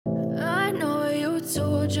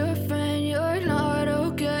told your friend you're not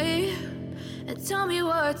okay? And tell me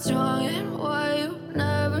what's wrong and why you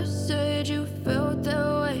never said you felt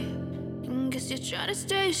that way. And guess you're trying to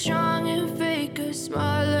stay strong and fake a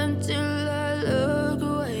smile until I look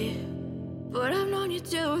away. But I've known you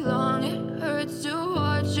too long, it hurts to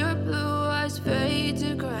watch your blue eyes fade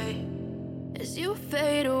to gray as you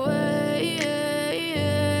fade away.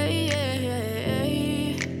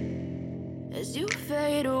 As you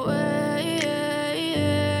fade away.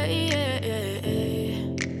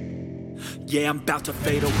 Yeah, I'm about to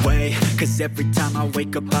fade away, 'cause every time I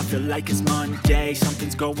wake up I feel like it's Monday.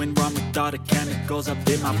 Something's going wrong with all the chemicals up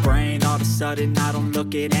in my brain. All of a sudden I don't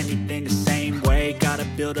look at anything the same way. Gotta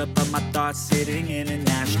build up of my thoughts sitting in an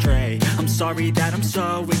ashtray. I'm sorry that I'm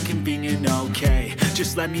so inconvenient, okay?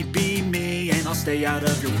 Just let me be me and I'll stay out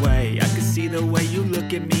of your way. I can see the way you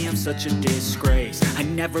look at me, I'm such a disgrace. I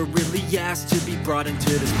never really asked to be brought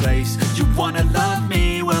into this place. You wanna love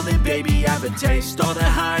me? Well then baby, have a taste. All the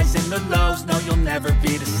highs and the lows, no, you'll never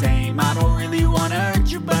be the same. I don't really wanna hurt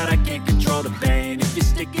you, but I can't control the pain. If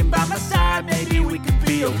you're sticking by my side, maybe we could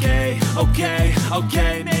be okay.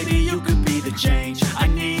 Okay, maybe you could be the change I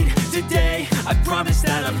need today. I promise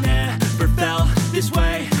that I've never felt this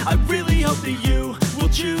way. I really hope that you will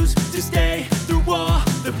choose to stay through all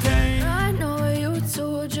the pain. I know you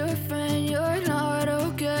told your friend you're not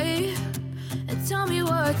okay. And tell me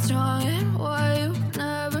what's wrong and why you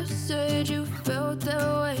never said you felt that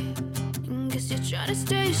way. Guess you're trying to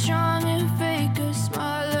stay strong and fake a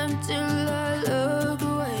smile until I look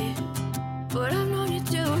away. But I've known you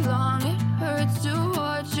too long, it hurts to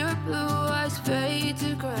watch your blue eyes fade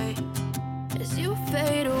to gray as you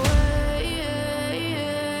fade away.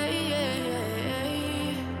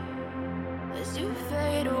 As you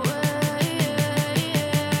fade away.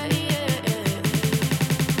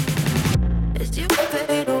 As you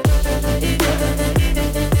fade away.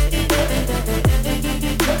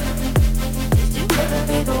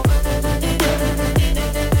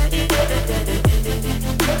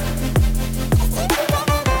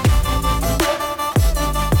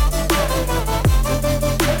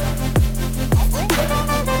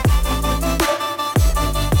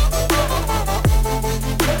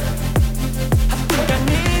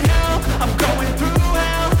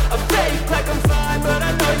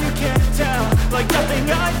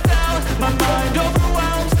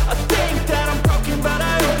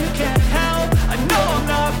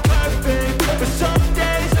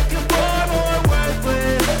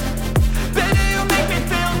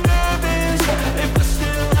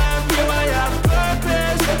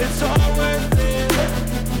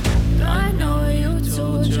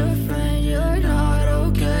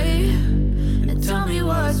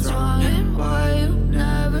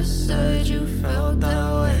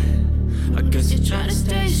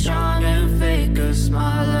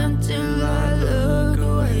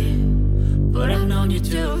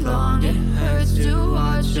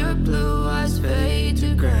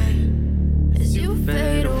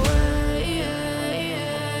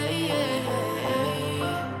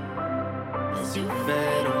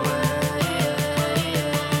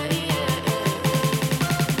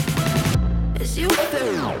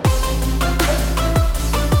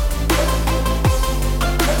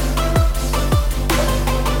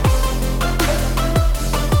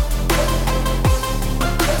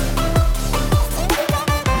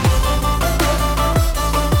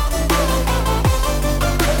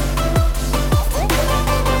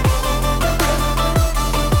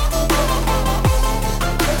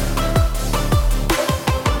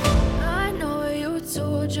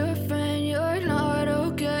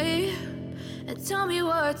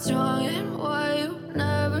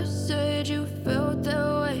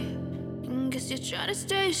 Trying to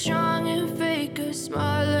stay strong and fake a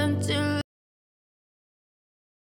smile until